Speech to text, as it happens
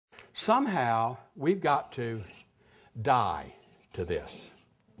somehow we've got to die to this.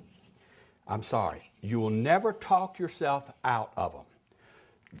 I'm sorry. You will never talk yourself out of them.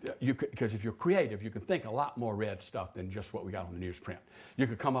 Because if you're creative, you can think a lot more red stuff than just what we got on the newsprint. You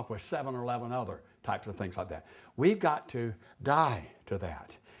could come up with 7 or 11 other types of things like that. We've got to die to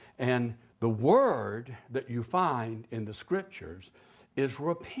that. And the word that you find in the scriptures is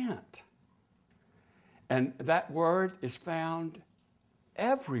repent. And that word is found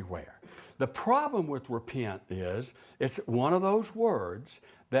everywhere. The problem with repent is it's one of those words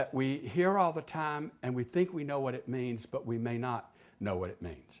that we hear all the time and we think we know what it means, but we may not know what it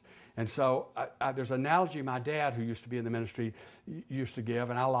means. And so there's an analogy my dad, who used to be in the ministry, used to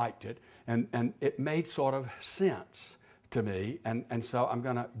give, and I liked it. And it made sort of sense to me. And so I'm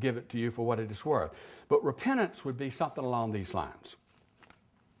going to give it to you for what it is worth. But repentance would be something along these lines.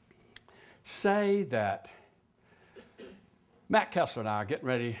 Say that Matt Kessler and I are getting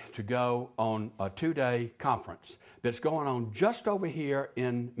ready to go on a 2-day conference that's going on just over here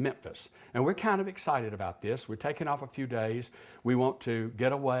in Memphis. And we're kind of excited about this. We're taking off a few days. We want to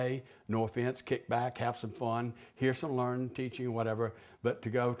get away, no offense, kick back, have some fun, hear some learning, teaching, whatever, but to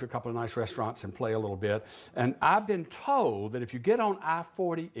go to a couple of nice restaurants and play a little bit. And I've been told that if you get on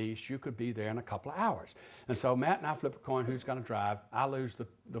I-40 East, you could be there in a couple of hours. And so Matt and I flip a coin, who's going to drive? I lose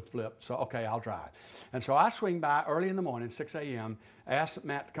the flip, so okay, I'll drive. And so I swing by early in the morning, 6 a.m., ask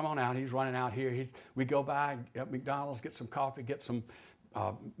Matt to come on out. He's running out here. We go by at McDonald's, get some coffee, get some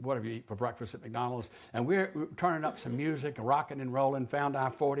whatever you eat for breakfast at McDonald's, and we're turning up some music, rocking and rolling, found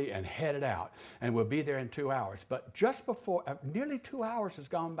I-40 and headed out. And we'll be there in 2 hours. But just before, nearly 2 hours has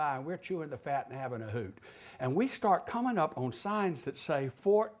gone by, and we're chewing the fat and having a hoot. And we start coming up on signs that say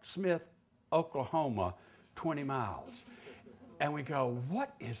Fort Smith, Oklahoma, 20 miles. And we go,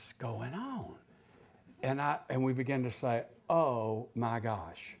 what is going on? And we begin to say, oh my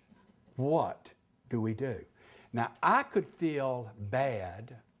gosh, what do we do? Now, I could feel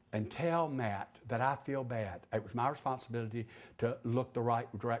bad and tell Matt that I feel bad. It was my responsibility to look the right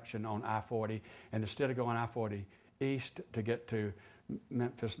direction on I-40, and instead of going I-40 east to get to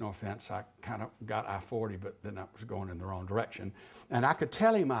Memphis, no offense, I kind of got I-40, but then I was going in the wrong direction. And I could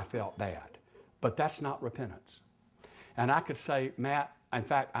tell him I felt bad, but that's not repentance. And I could say, Matt, in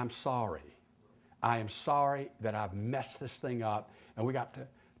fact, I'm sorry. I am sorry that I've messed this thing up, and we got to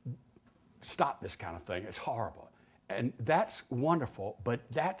stop this kind of thing. It's horrible. And that's wonderful, but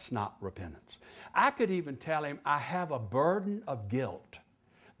that's not repentance. I could even tell him I have a burden of guilt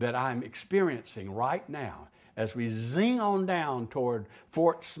that I'm experiencing right now as we zing on down toward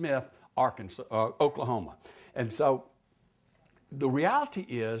Fort Smith, Oklahoma. And so the reality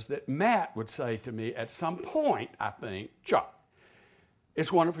is that Matt would say to me at some point, I think, Chuck,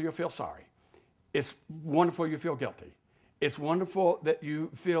 it's wonderful you feel sorry. It's wonderful you feel guilty. It's wonderful that you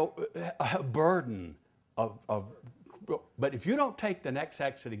feel a burden but if you don't take the next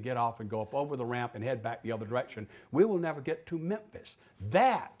exit and get off and go up over the ramp and head back the other direction, we will never get to Memphis.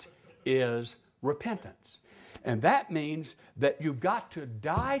 That is repentance. And that means that you've got to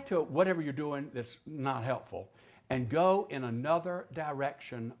die to whatever you're doing that's not helpful and go in another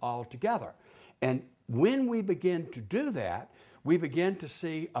direction altogether. And when we begin to do that, we begin to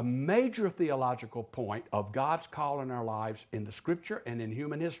see a major theological point of God's call in our lives in the Scripture and in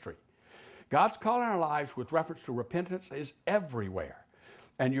human history. God's call in our lives with reference to repentance is everywhere.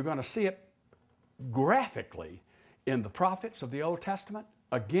 And you're going to see it graphically in the prophets of the Old Testament.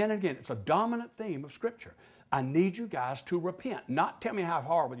 Again and again, it's a dominant theme of Scripture. I need you guys to repent. Not tell me how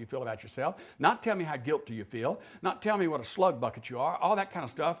horrible you feel about yourself. Not tell me how guilty you feel. Not tell me what a slug bucket you are. All that kind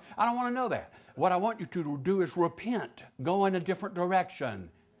of stuff. I don't want to know that. What I want you to do is repent. Go in a different direction.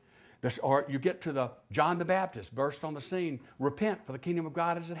 Or you get to the John the Baptist burst on the scene. Repent, for the kingdom of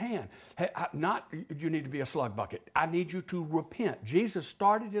God is at hand. Hey, not you need to be a slug bucket. I need you to repent. Jesus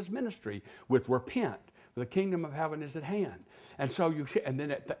started his ministry with repent. The kingdom of heaven is at hand. And so and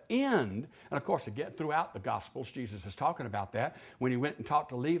then at the end, and of course again throughout the Gospels, Jesus is talking about that. When he went and talked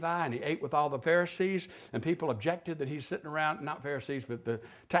to Levi and he ate with all the Pharisees, and people objected that he's sitting around, not Pharisees, but the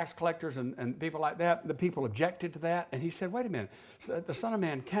tax collectors and people like that. The people objected to that. And he said, wait a minute, the Son of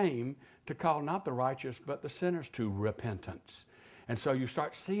Man came to call not the righteous, but the sinners to repentance. And so you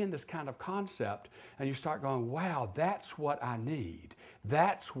start seeing this kind of concept, and you start going, wow, that's what I need.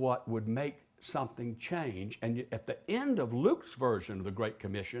 That's what would make something change. And at the end of Luke's version of the Great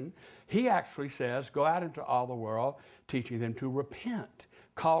Commission, he actually says, go out into all the world, teaching them to repent,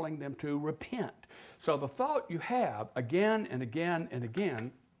 calling them to repent. So the thought you have again and again and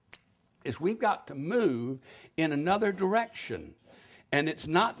again is we've got to move in another direction. And it's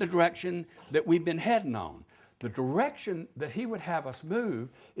not the direction that we've been heading on. The direction that he would have us move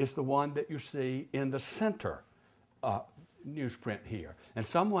is the one that you see in the center newsprint here. And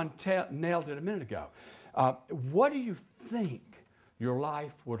someone nailed it a minute ago. What do you think your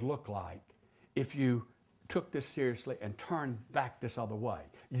life would look like if you took this seriously and turned back this other way?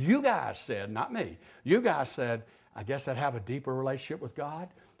 You guys said, not me, you guys said, I guess I'd have a deeper relationship with God.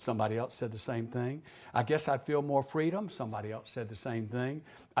 Somebody else said the same thing. I guess I'd feel more freedom. Somebody else said the same thing.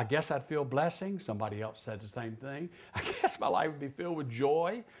 I guess I'd feel blessing. Somebody else said the same thing. I guess my life would be filled with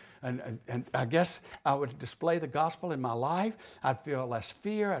joy. And I guess I would display the gospel in my life. I'd feel less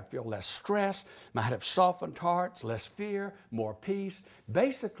fear. I'd feel less stress. I'd have softened hearts, less fear, more peace.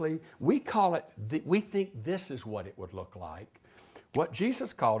 Basically, we call it, we think this is what it would look like. What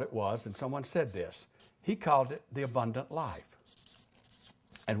Jesus called it was, and someone said this, he called it the abundant life.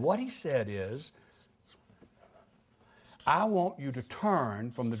 And what he said is, I want you to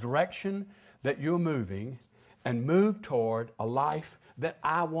turn from the direction that you're moving and move toward a life that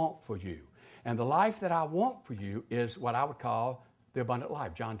I want for you. And the life that I want for you is what I would call the abundant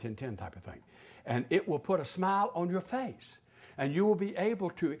life, John 10:10 type of thing. And it will put a smile on your face. And you will be able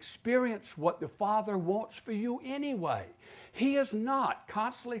to experience what the Father wants for you anyway. He is not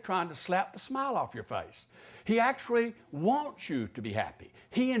constantly trying to slap the smile off your face. He actually wants you to be happy.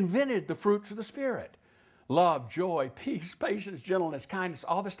 He invented the fruits of the Spirit. Love, joy, peace, patience, gentleness, kindness,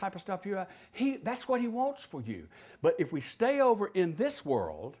 all this type of stuff. That's what he wants for you. But if we stay over in this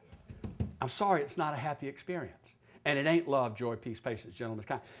world, I'm sorry, it's not a happy experience. And it ain't love, joy, peace, patience, gentleness,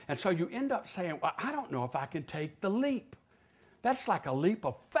 kindness. And so you end up saying, well, I don't know if I can take the leap. That's like a leap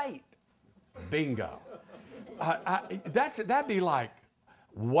of faith. Bingo. That'd be like,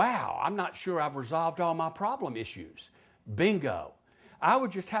 wow, I'm not sure I've resolved all my problem issues. Bingo. I would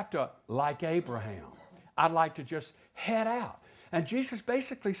just have to, like Abraham, I'd like to just head out. And Jesus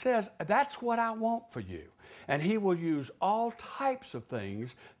basically says, that's what I want for you. And he will use all types of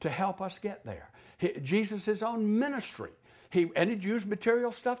things to help us get there. Jesus' own ministry. He'd use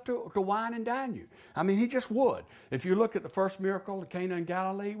material stuff to wine and dine you. I mean, he just would. If you look at the first miracle of Cana in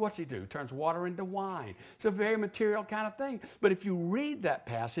Galilee, what's he do? He turns water into wine. It's a very material kind of thing. But if you read that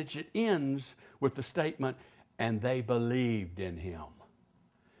passage, it ends with the statement, and they believed in him.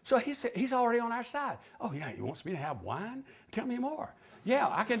 So he's already on our side. Oh, yeah, he wants me to have wine? Tell me more. Yeah,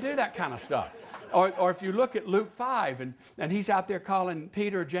 I can do that kind of stuff. Or if you look at Luke 5, and he's out there calling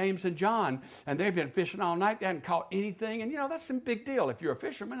Peter, James, and John, and they've been fishing all night. They hadn't caught anything. And, that's a big deal. If you're a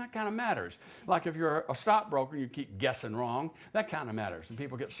fisherman, that kind of matters. Like if you're a stockbroker, you keep guessing wrong. That kind of matters, and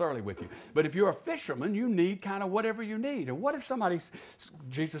people get surly with you. But if you're a fisherman, you need kind of whatever you need. And what if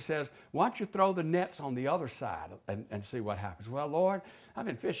Jesus says, why don't you throw the nets on the other side and see what happens? Well, Lord, I've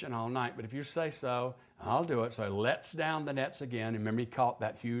been fishing all night, but if you say so, I'll do it. So he lets down the nets again. And remember, he caught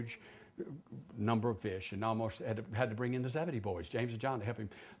that huge number of fish and almost had to bring in the Zebedee boys, James and John, to help him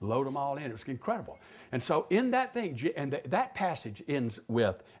load them all in. It was incredible. And so in that thing, and that passage ends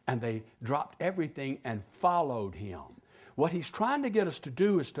with, and they dropped everything and followed him. What he's trying to get us to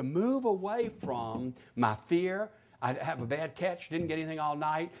do is to move away from my fear. I have a bad catch, didn't get anything all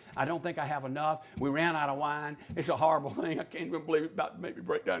night. I don't think I have enough. We ran out of wine. It's a horrible thing. I can't even believe it, about to make me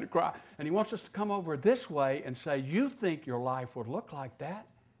break down and cry. And he wants us to come over this way and say, you think your life would look like that?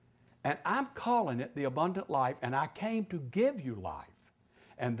 And I'm calling it the abundant life, and I came to give you life,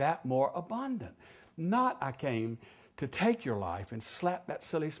 and that more abundant. Not I came to take your life and slap that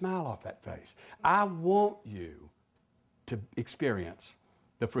silly smile off that face. I want you to experience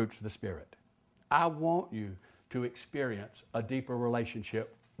the fruits of the Spirit. I want you to experience a deeper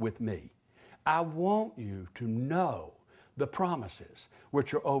relationship with me. I want you to know the promises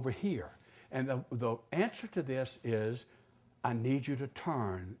which are over here. And the answer to this is, I need you to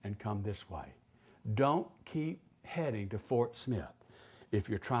turn and come this way. Don't keep heading to Fort Smith if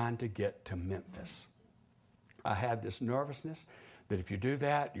you're trying to get to Memphis. I had this nervousness that if you do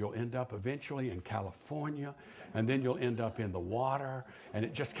that, you'll end up eventually in California, and then you'll end up in the water, and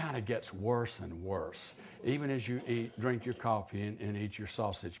it just kind of gets worse and worse. Even as you drink your coffee and eat your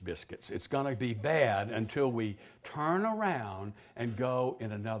sausage biscuits. It's going to be bad until we turn around and go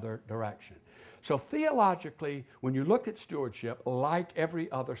in another direction. So theologically, when you look at stewardship, like every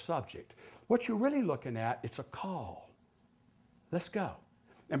other subject, what you're really looking at, it's a call. Let's go.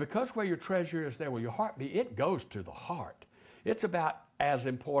 And because where your treasure is, there will your heart be, it goes to the heart. It's about as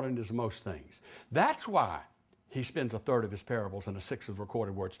important as most things. That's why he spends a third of his parables and a sixth of the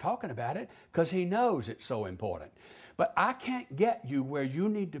recorded words talking about it, because he knows it's so important. But I can't get you where you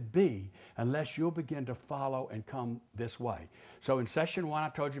need to be unless you'll begin to follow and come this way. So in session 1, I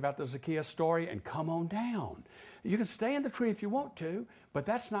told you about the Zacchaeus story, and come on down. You can stay in the tree if you want to, but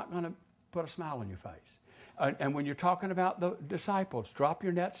that's not going to put a smile on your face. And when you're talking about the disciples, drop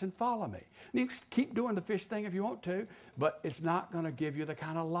your nets and follow me. And you can keep doing the fish thing if you want to, but it's not going to give you the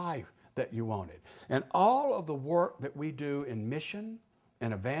kind of life that you wanted. And all of the work that we do in mission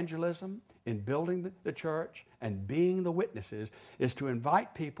and evangelism, in building the church and being the witnesses, is to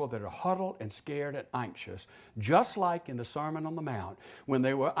invite people that are huddled and scared and anxious, just like in the Sermon on the Mount, when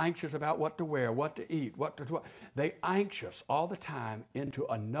they were anxious about what to wear, what to eat, what to do. They anxious all the time into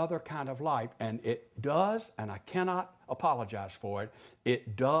another kind of life, and it does, and I cannot apologize for it,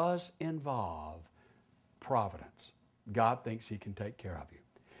 it does involve providence. God thinks He can take care of you.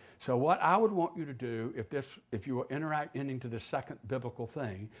 So what I would want you to do, if you were entering into this second biblical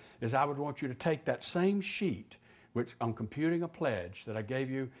thing, is I would want you to take that same sheet, which on computing a pledge that I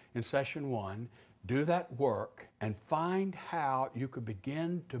gave you in session 1, do that work and find how you could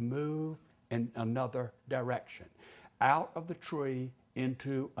begin to move in another direction, out of the tree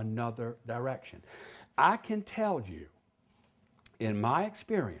into another direction. I can tell you, in my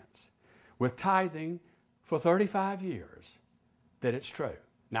experience with tithing for 35 years, that it's true.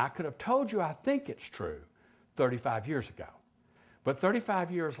 Now, I could have told you I think it's true 35 years ago. But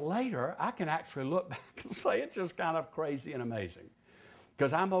 35 years later, I can actually look back and say it's just kind of crazy and amazing.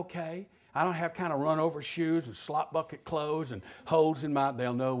 Because I'm okay. I don't have kind of run-over shoes and slop bucket clothes and holes in my...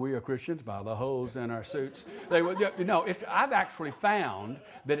 They'll know we are Christians by the holes in our suits. I've actually found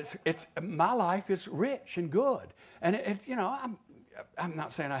that my life is rich and good. And, I'm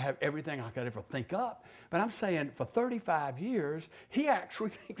not saying I have everything I could ever think up, but I'm saying for 35 years, He actually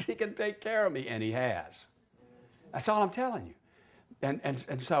thinks He can take care of me, and He has. That's all I'm telling you.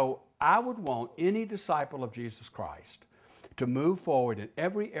 And so I would want any disciple of Jesus Christ to move forward in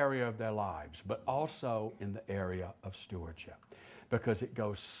every area of their lives, but also in the area of stewardship, because it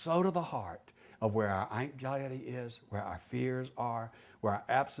goes so to the heart of where our anxiety is, where our fears are, where our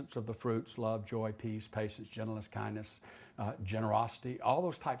absence of the fruits, love, joy, peace, patience, gentleness, kindness, generosity, all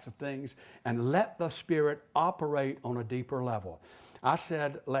those types of things, and let the Spirit operate on a deeper level. I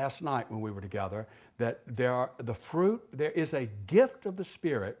said last night when we were together that there is a gift of the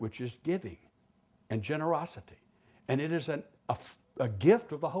Spirit, which is giving and generosity. And it is a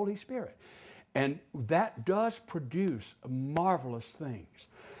gift of the Holy Spirit. And that does produce marvelous things.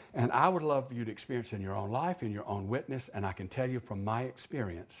 And I would love for you to experience in your own life, in your own witness, and I can tell you from my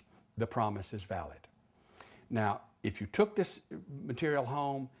experience, the promise is valid. Now, if you took this material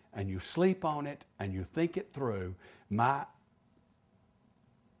home and you sleep on it and you think it through, my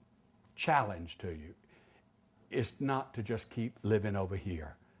challenge to you is not to just keep living over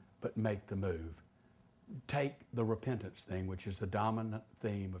here, but make the move. Take the repentance thing, which is the dominant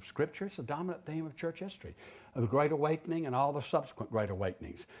theme of Scripture. It's the dominant theme of church history. The Great Awakening and all the subsequent Great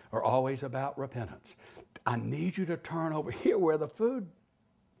Awakenings are always about repentance. I need you to turn over here where the food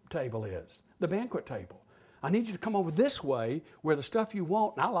table is, the banquet table. I need you to come over this way where the stuff you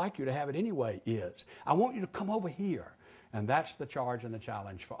want, and I like you to have it anyway, is. I want you to come over here. And that's the charge and the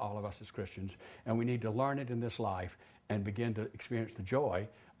challenge for all of us as Christians. And we need to learn it in this life and begin to experience the joy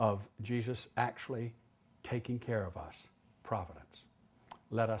of Jesus actually taking care of us. Providence.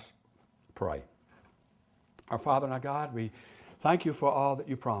 Let us pray. Our Father and our God, we thank you for all that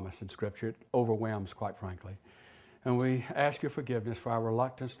you promise in Scripture. It overwhelms, quite frankly. And we ask your forgiveness for our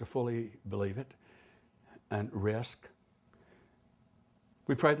reluctance to fully believe it and risk.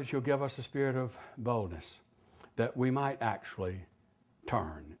 We pray that you'll give us a spirit of boldness, that we might actually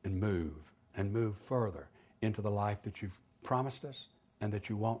turn and move further into the life that you've promised us and that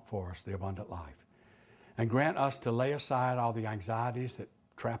you want for us, the abundant life. And grant us to lay aside all the anxieties that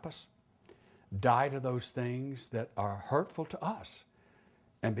trap us, die to those things that are hurtful to us,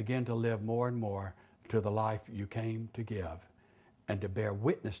 and begin to live more and more to the life you came to give, and to bear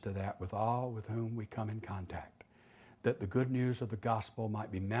witness to that with all with whom we come in contact, that the good news of the gospel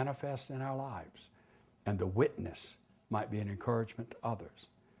might be manifest in our lives, and the witness might be an encouragement to others,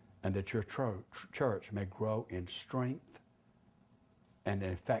 and that your church may grow in strength and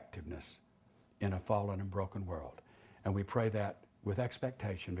effectiveness in a fallen and broken world. And we pray that with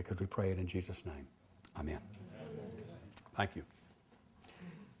expectation because we pray it in Jesus' name. Amen. Thank you.